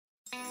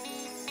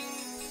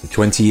the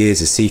 20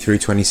 Years of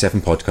Cthru27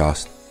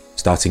 podcast,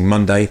 starting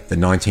Monday, the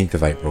 19th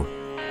of April.